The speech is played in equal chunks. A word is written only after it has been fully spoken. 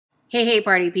Hey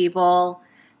party people.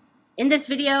 In this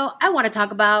video, I want to talk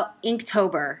about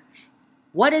Inktober.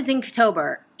 What is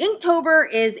Inktober? Inktober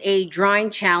is a drawing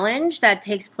challenge that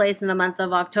takes place in the month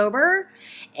of October.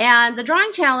 And the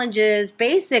drawing challenge is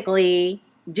basically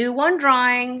do one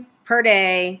drawing per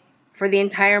day for the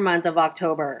entire month of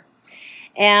October.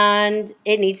 And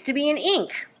it needs to be in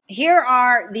ink. Here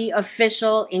are the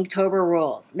official Inktober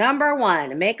rules. Number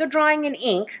 1, make a drawing in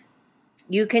ink.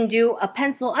 You can do a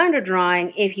pencil under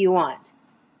drawing if you want.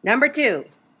 Number 2,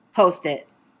 post it.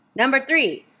 Number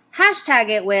 3, hashtag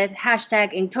it with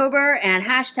hashtag Inktober and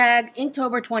hashtag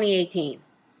Inktober 2018.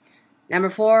 Number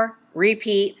 4,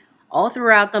 repeat all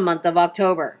throughout the month of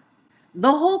October.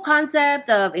 The whole concept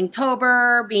of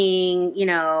Inktober being,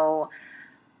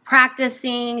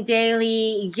 practicing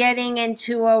daily, getting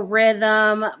into a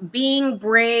rhythm, being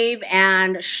brave,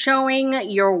 and showing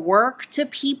your work to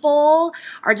people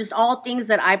are just all things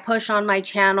that I push on my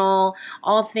channel,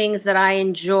 all things that I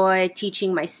enjoy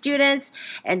teaching my students.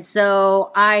 And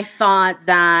so I thought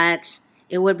that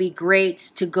it would be great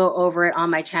to go over it on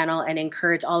my channel and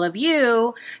encourage all of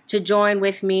you to join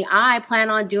with me. I plan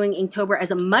on doing Inktober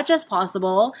as much as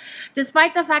possible,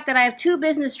 despite the fact that I have 2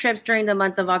 business trips during the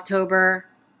month of October.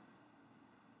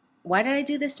 Why did I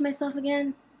do this to myself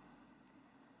again?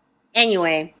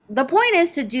 Anyway, the point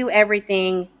is to do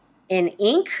everything in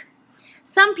ink.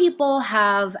 Some people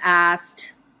have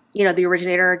asked, the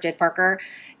originator, Jake Parker,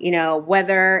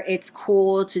 whether it's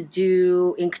cool to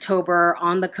do Inktober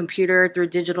on the computer through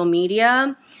digital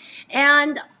media.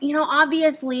 And,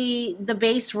 obviously the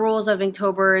base rules of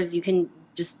Inktober is you can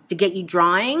just to get you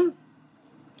drawing.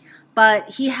 But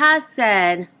he has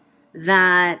said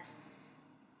that,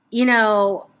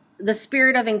 the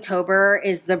spirit of Inktober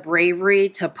is the bravery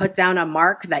to put down a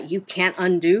mark that you can't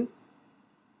undo.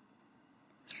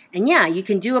 And yeah, you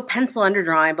can do a pencil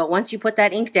underdrawing, but once you put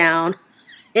that ink down,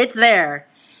 it's there.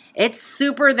 It's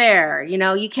super there.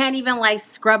 You can't even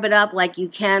scrub it up like you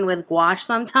can with gouache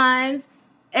sometimes.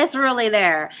 It's really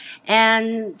there.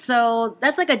 And so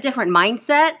that's a different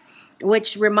mindset,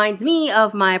 which reminds me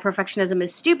of my perfectionism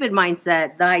is stupid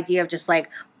mindset. The idea of just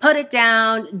put it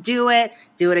down, do it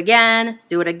again,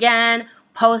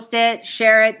 post it,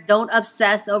 share it. Don't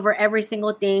obsess over every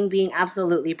single thing being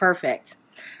absolutely perfect.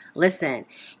 Listen,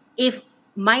 if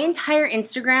my entire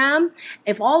Instagram,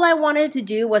 if all I wanted to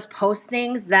do was post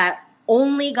things that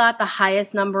only got the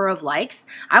highest number of likes,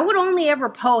 I would only ever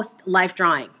post life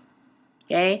drawing.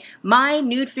 Okay, my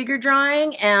nude figure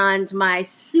drawing and my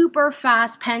super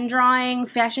fast pen drawing,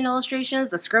 fashion illustrations,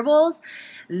 the scribbles,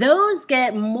 those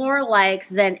get more likes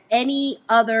than any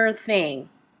other thing.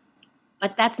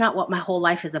 But that's not what my whole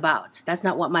life is about. That's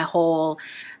not what my whole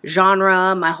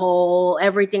genre, my whole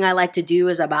everything I like to do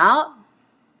is about.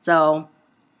 So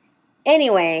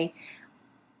anyway,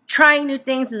 trying new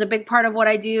things is a big part of what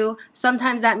I do.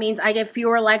 Sometimes that means I get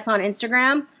fewer likes on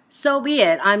Instagram. So be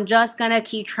it. I'm just going to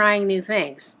keep trying new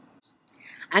things.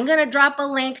 I'm going to drop a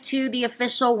link to the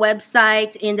official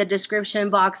website in the description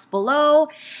box below.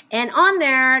 And on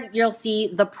there, you'll see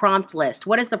the prompt list.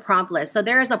 What is the prompt list? So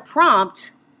there is a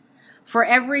prompt for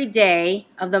every day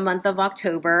of the month of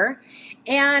October.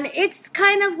 And it's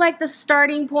kind of like the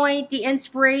starting point, the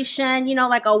inspiration,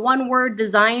 like a one-word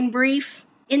design brief.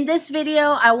 In this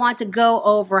video, I want to go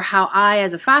over how I,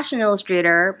 as a fashion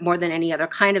illustrator, more than any other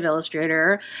kind of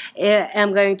illustrator,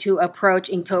 am going to approach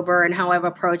Inktober and how I've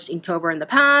approached Inktober in the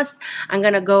past. I'm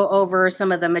going to go over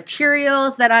some of the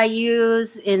materials that I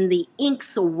use in the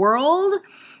inks world.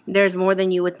 There's more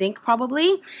than you would think,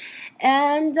 probably.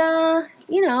 And,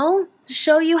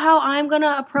 show you how I'm going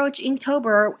to approach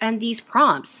Inktober and these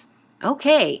prompts.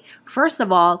 Okay, first of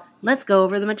all, let's go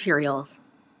over the materials.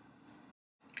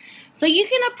 So you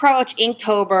can approach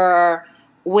Inktober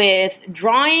with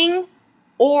drawing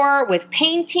or with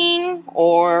painting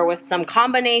or with some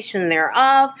combination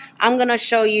thereof. I'm going to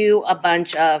show you a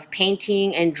bunch of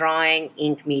painting and drawing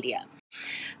ink media.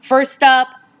 First up,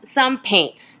 some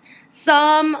paints.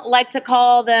 Some like to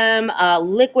call them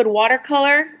liquid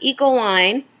watercolor,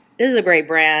 Ecoline. This is a great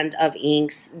brand of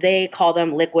inks. They call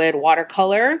them liquid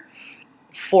watercolor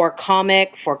for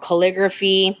comic, for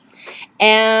calligraphy.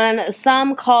 And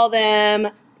some call them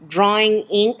drawing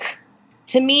ink.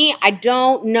 To me, I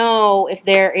don't know if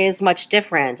there is much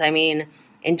difference. I mean,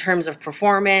 in terms of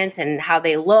performance and how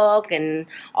they look and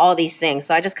all these things.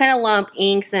 So I just kind of lump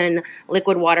inks and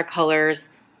liquid watercolors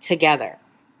together.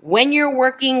 When you're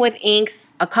working with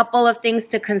inks, a couple of things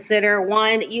to consider.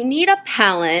 One, you need a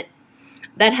palette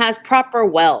that has proper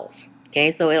wells. Okay,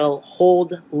 so it'll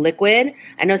hold liquid.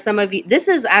 I know some of you, this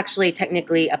is actually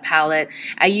technically a palette.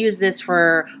 I use this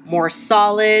for more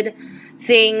solid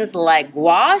things like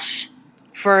gouache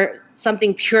for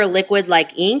something pure liquid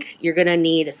like ink, you're gonna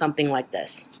need something like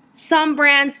this. Some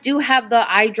brands do have the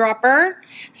eyedropper,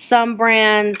 some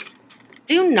brands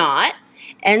do not.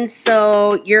 And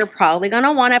so you're probably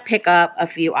gonna wanna pick up a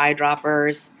few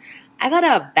eyedroppers. I got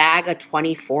a bag of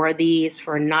 24 of these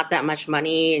for not that much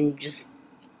money and just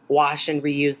wash and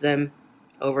reuse them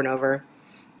over and over.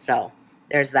 So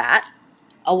there's that.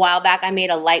 A while back, I made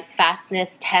a light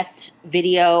fastness test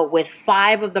video with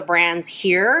 5 of the brands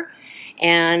here,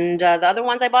 and the other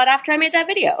ones I bought after I made that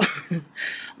video.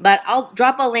 But I'll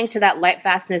drop a link to that light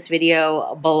fastness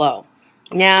video below.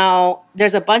 Now,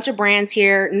 there's a bunch of brands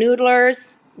here.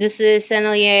 Noodlers, this is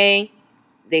Sennelier.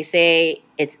 They say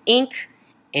it's ink,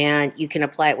 and you can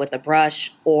apply it with a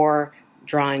brush or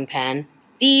drawing pen.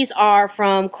 These are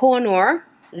from Koh-i-Noor.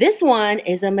 This one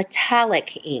is a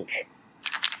metallic ink.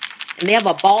 And they have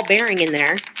a ball bearing in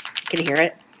there, you can hear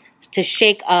it, to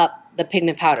shake up the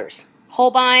pigment powders.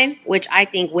 Holbein, which I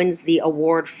think wins the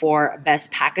award for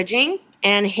best packaging.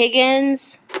 And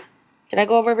Higgins, did I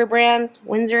go over every brand?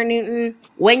 Winsor & Newton.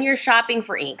 When you're shopping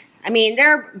for inks, I mean,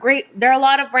 they're great. There are a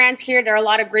lot of brands here. There are a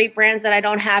lot of great brands that I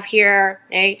don't have here.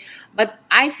 Okay? But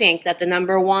I think that the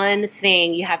number one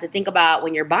thing you have to think about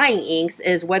when you're buying inks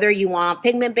is whether you want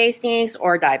pigment-based inks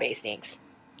or dye-based inks.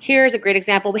 Here's a great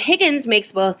example. Higgins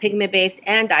makes both pigment-based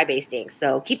and dye-based inks.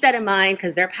 So keep that in mind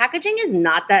because their packaging is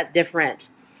not that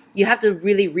different. You have to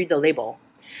really read the label.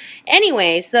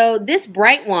 Anyway, so this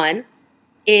bright one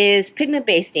is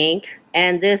pigment-based ink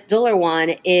and this duller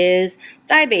one is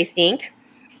dye-based ink.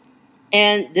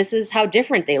 And this is how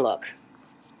different they look.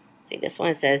 See, this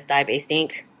one says dye-based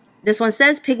ink. This one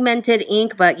says pigmented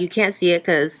ink, but you can't see it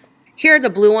because here are the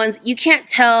blue ones. You can't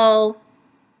tell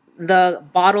the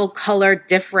bottle color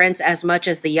difference as much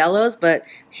as the yellows, but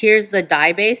here's the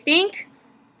dye-based ink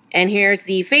and here's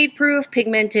the fade-proof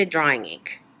pigmented drawing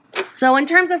ink. So in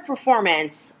terms of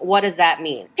performance, what does that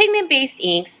mean? Pigment-based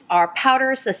inks are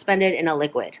powders suspended in a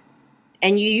liquid,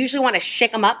 and you usually want to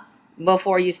shake them up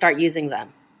before you start using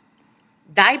them.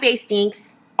 Dye-based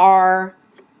inks are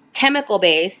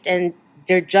chemical-based and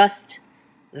they're just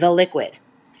the liquid.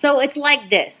 So it's like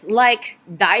this, like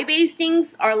dye-based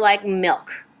inks are like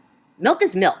milk. Milk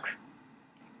is milk.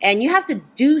 And you have to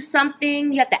do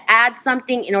something, you have to add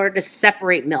something in order to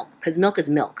separate milk, because milk is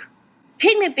milk.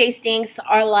 Pigment-based inks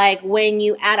are like when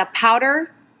you add a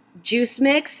powder juice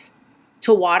mix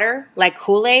to water, like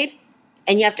Kool-Aid,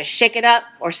 and you have to shake it up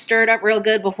or stir it up real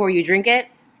good before you drink it.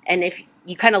 And if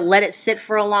you kind of let it sit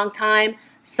for a long time,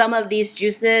 some of these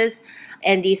juices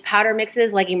and these powder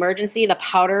mixes, like Emergency, the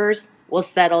powders will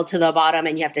settle to the bottom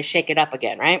and you have to shake it up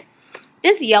again, right?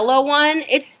 This yellow one,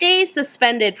 it stays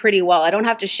suspended pretty well. I don't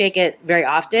have to shake it very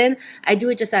often. I do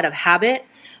it just out of habit.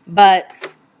 But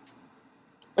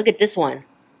look at this one.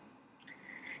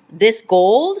 This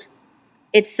gold,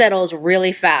 it settles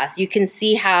really fast. You can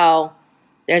see how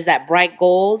there's that bright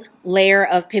gold layer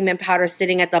of pigment powder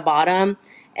sitting at the bottom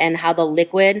and how the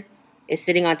liquid is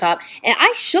sitting on top. And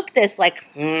I shook this like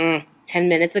 10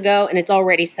 minutes ago and it's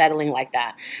already settling like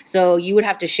that. So you would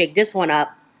have to shake this one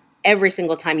up every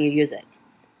single time you use it.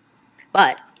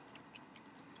 But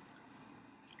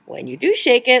when you do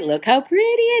shake it, look how pretty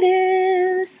it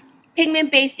is.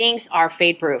 Pigment-based inks are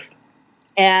fade-proof,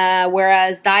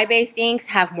 whereas dye-based inks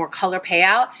have more color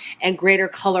payout and greater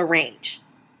color range.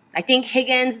 I think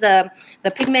Higgins, the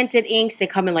pigmented inks, they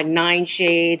come in like 9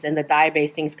 shades, and the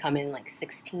dye-based inks come in like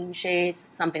 16 shades,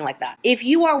 something like that. If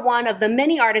you are one of the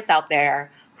many artists out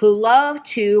there who love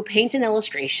to paint an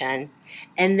illustration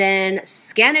and then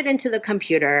scan it into the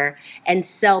computer and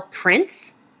sell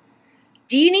prints,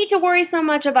 do you need to worry so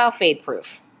much about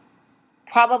fade-proof?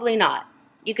 Probably not.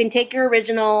 You can take your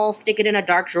original, stick it in a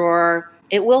dark drawer.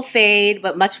 It will fade,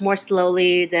 but much more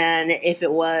slowly than if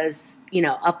it was,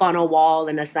 up on a wall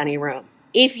in a sunny room.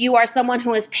 If you are someone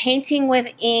who is painting with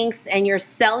inks and you're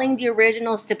selling the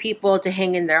originals to people to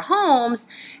hang in their homes,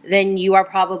 then you are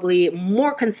probably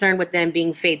more concerned with them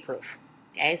being fade-proof.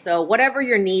 Okay, so whatever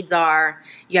your needs are,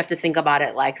 you have to think about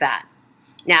it like that.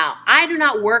 Now, I do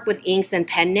not work with inks and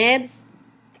pen nibs.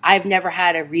 I've never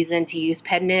had a reason to use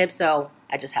pen nibs, so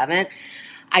I just haven't.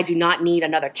 I do not need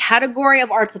another category of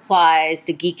art supplies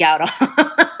to geek out on.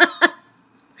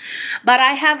 But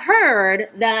I have heard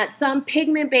that some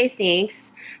pigment-based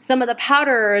inks, some of the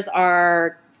powders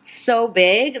are so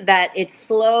big that it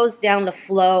slows down the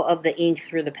flow of the ink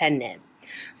through the pen nib.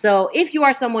 So if you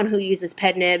are someone who uses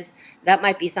pen nibs, that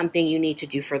might be something you need to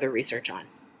do further research on.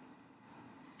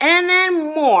 And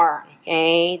then more,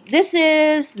 okay? This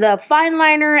is the fine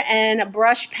liner and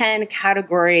brush pen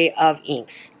category of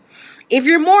inks. if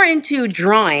you're more into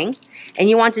drawing and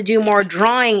you want to do more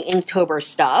drawing Inktober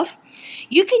stuff,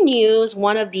 you can use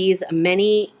one of these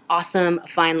many awesome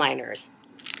fine liners.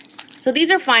 So these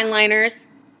are fine liners.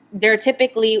 They're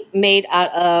typically made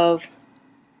out of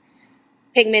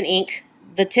pigment ink.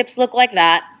 The tips look like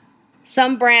that.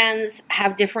 Some brands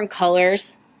have different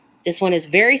colors. This one is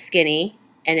very skinny,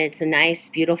 and it's a nice,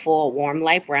 beautiful, warm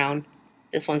light brown.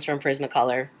 This one's from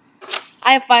Prismacolor.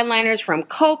 I have fine liners from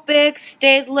Copic,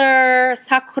 Staedtler,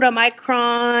 Sakura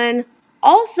Micron.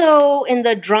 Also in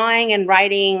the drawing and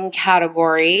writing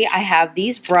category, I have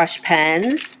these brush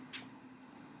pens.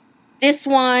 This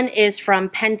one is from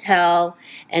Pentel,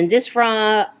 and this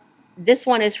one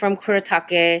is from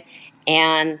Kuretake,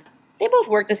 and they both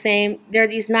work the same. They're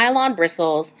these nylon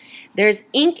bristles. There's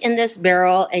ink in this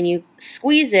barrel, and you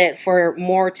squeeze it for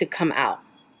more to come out.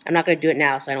 I'm not going to do it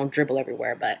now so I don't dribble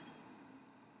everywhere, but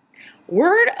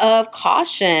word of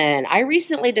caution. I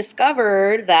recently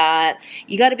discovered that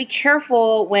you got to be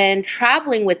careful when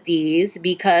traveling with these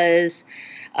because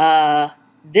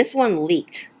this one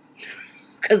leaked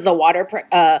because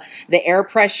the air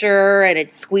pressure, and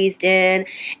it squeezed in.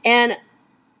 And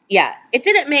yeah, it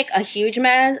didn't make a huge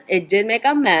mess. It did make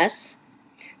a mess.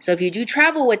 So if you do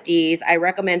travel with these, I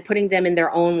recommend putting them in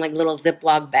their own like little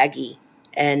Ziploc baggie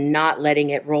and not letting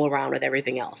it roll around with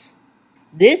everything else.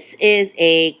 This is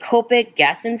a Copic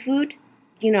Gas and Food.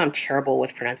 You know I'm terrible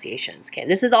with pronunciations. Okay,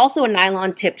 this is also a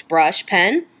nylon tipped brush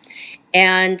pen,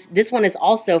 and this one is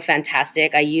also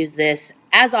fantastic. I use this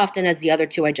as often as the other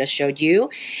two I just showed you,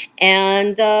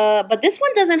 and but this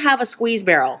one doesn't have a squeeze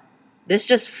barrel. This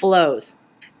just flows.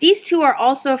 These two are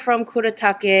also from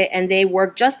Kuretake, and they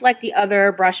work just like the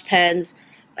other brush pens,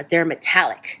 but they're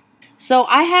metallic. So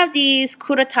I have these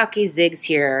Kuretake Zigs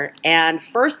here, and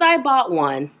first I bought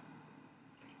one,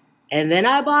 and then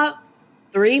I bought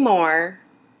 3 more,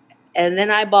 and then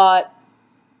I bought,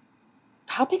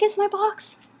 how big is my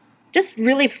box? Just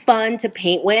really fun to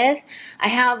paint with. I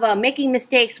have a Making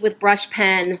Mistakes with Brush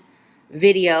Pen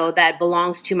video that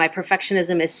belongs to my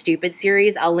Perfectionism is Stupid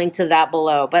series. I'll link to that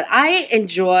below. But I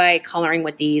enjoy coloring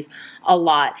with these a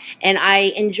lot, and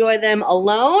I enjoy them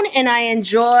alone, and I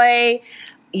enjoy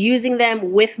using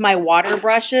them with my water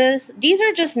brushes. These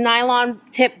are just nylon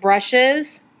tip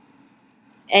brushes,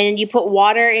 and you put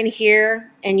water in here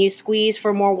and you squeeze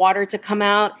for more water to come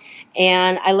out.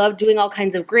 And I love doing all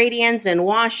kinds of gradients and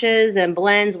washes and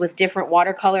blends with different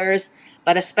watercolors,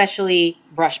 but especially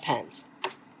brush pens.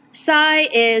 Sai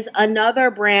is another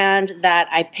brand that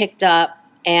I picked up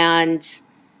and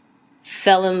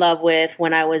fell in love with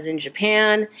when I was in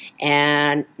Japan,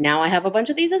 and now I have a bunch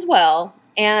of these as well,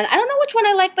 and I don't know which one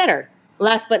I like better.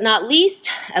 Last but not least,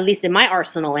 at least in my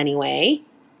arsenal anyway,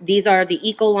 these are the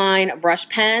Ecoline brush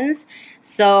pens.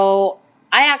 So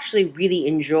I actually really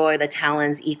enjoy the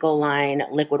Talon's Ecoline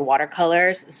liquid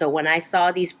watercolors. So when I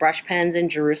saw these brush pens in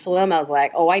Jerusalem, I was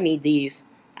like, oh, I need these.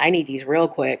 I need these real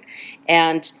quick.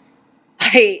 And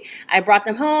I brought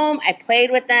them home. I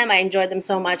played with them. I enjoyed them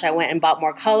so much. I went and bought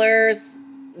more colors.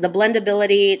 The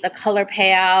blendability, the color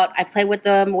payout. I play with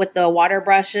them with the water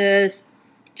brushes.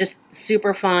 Just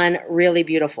super fun, really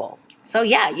beautiful. So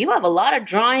yeah, you have a lot of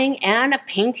drawing and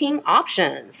painting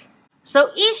options.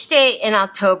 So each day in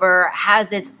October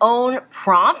has its own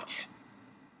prompt,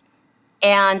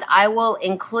 and I will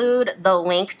include the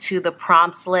link to the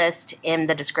prompts list in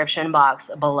the description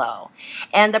box below.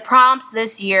 And the prompts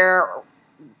this year,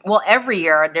 well, every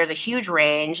year there's a huge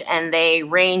range, and they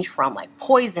range from like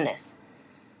poisonous,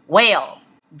 whale,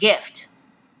 gift,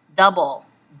 double,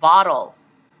 bottle,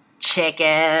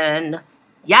 chicken.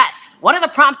 Yes, one of the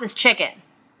prompts is chicken.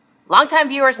 Longtime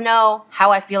viewers know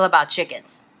how I feel about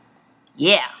chickens.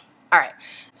 Yeah. All right.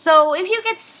 So if you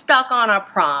get stuck on a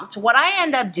prompt, what I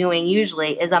end up doing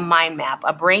usually is a mind map,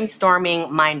 a brainstorming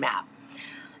mind map.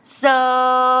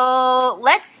 So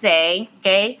let's say,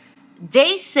 okay,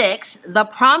 day 6, the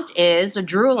prompt is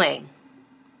drooling.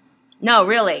 No,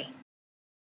 really.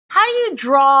 How do you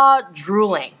draw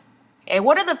drooling? Okay,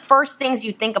 what are the first things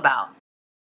you think about?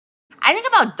 I think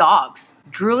about dogs,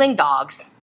 drooling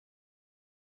dogs.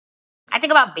 I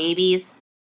think about babies.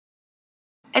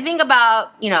 I think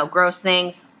about, gross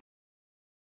things.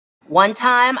 One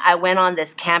time I went on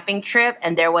this camping trip,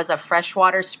 and there was a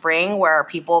freshwater spring where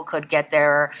people could get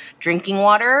their drinking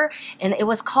water, and it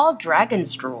was called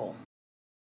Dragon's Drool.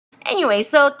 Anyway,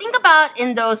 so think about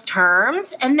in those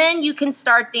terms, and then you can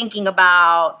start thinking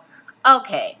about,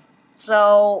 okay,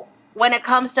 so when it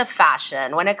comes to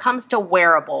fashion, when it comes to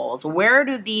wearables, where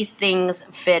do these things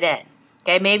fit in?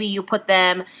 Okay, maybe you put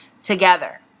them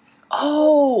together.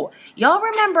 Oh, y'all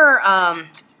remember, all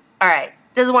right,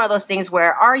 This is one of those things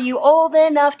where, are you old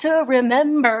enough to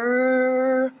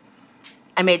remember?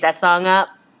 I made that song up.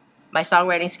 My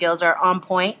songwriting skills are on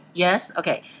point. Yes?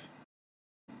 Okay.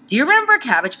 Do you remember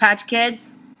Cabbage Patch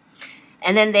Kids?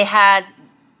 And then they had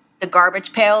the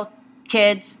Garbage Pail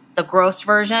Kids, the gross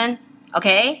version.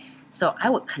 Okay? So I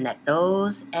would connect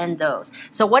those and those.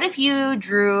 So what if you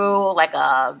drew like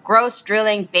a gross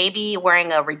drilling baby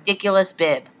wearing a ridiculous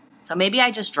bib? So maybe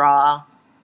I just draw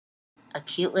a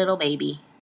cute little baby.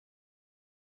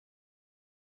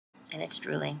 And it's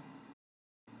drooling.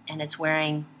 And it's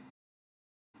wearing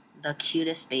the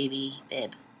cutest baby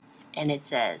bib. And it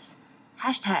says,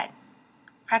 hashtag,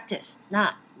 practice,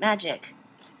 not magic.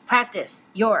 Practice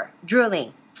your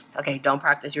drooling. Okay, don't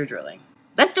practice your drooling.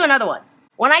 Let's do another one.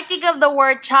 When I think of the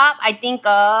word chop, I think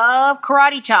of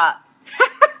karate chop.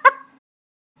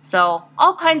 So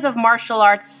all kinds of martial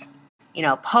arts,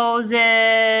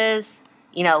 poses,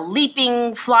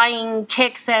 leaping, flying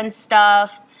kicks and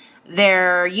stuff.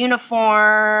 Their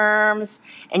uniforms,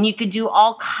 and you could do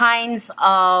all kinds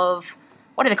of,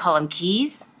 what do they call them,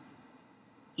 keys?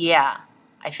 Yeah,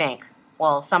 I think.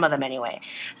 Well, some of them anyway.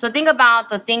 So think about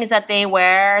the things that they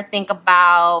wear. Think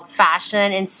about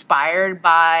fashion inspired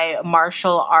by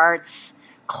martial arts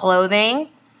clothing.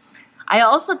 I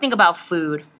also think about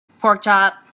food. Pork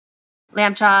chop,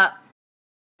 lamb chop.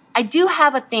 I do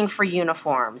have a thing for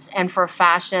uniforms and for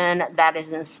fashion that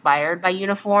is inspired by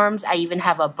uniforms. I even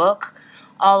have a book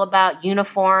all about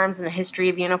uniforms and the history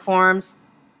of uniforms.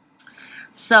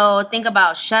 So think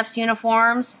about chef's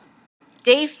uniforms.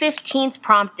 Day 15's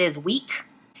prompt is weak.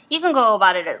 You can go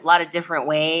about it a lot of different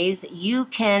ways. You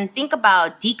can think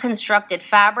about deconstructed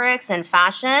fabrics and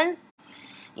fashion.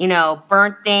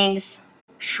 Burnt things,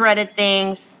 shredded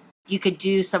things. You could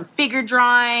do some figure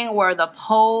drawing where the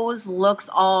pose looks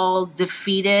all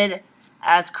defeated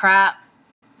as crap.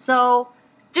 So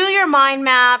do your mind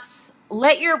maps.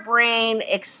 Let your brain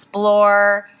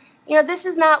explore. This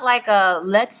is not like a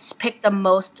let's pick the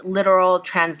most literal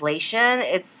translation.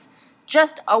 It's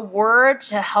just a word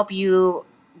to help you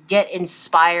get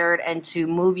inspired and to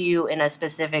move you in a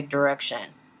specific direction.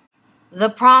 The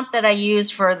prompt that I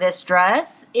use for this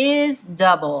dress is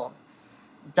double.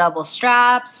 Double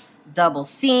straps, double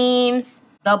seams,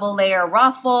 double layer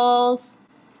ruffles,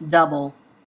 double.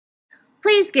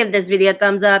 Please give this video a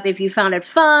thumbs up if you found it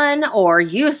fun or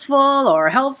useful or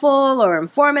helpful or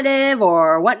informative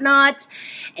or whatnot.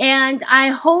 And I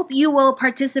hope you will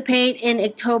participate in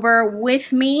Inktober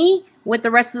with me, with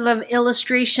the rest of the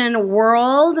illustration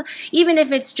world, even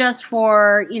if it's just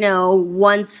for,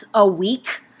 once a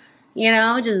week.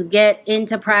 Just get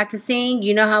into practicing.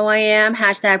 You know how I am.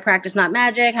 Hashtag practice not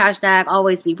magic. Hashtag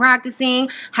always be practicing.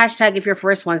 Hashtag if your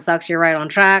first one sucks, you're right on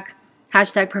track.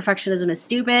 Hashtag perfectionism is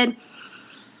stupid.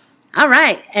 All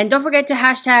right. And don't forget to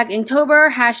hashtag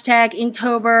Inktober, hashtag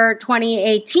Inktober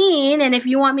 2018. And if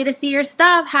you want me to see your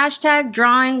stuff, hashtag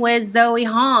drawing with Zoe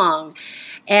Hong.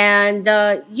 And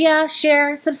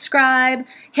share, subscribe,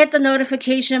 hit the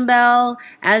notification bell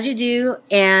as you do.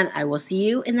 And I will see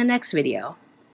you in the next video.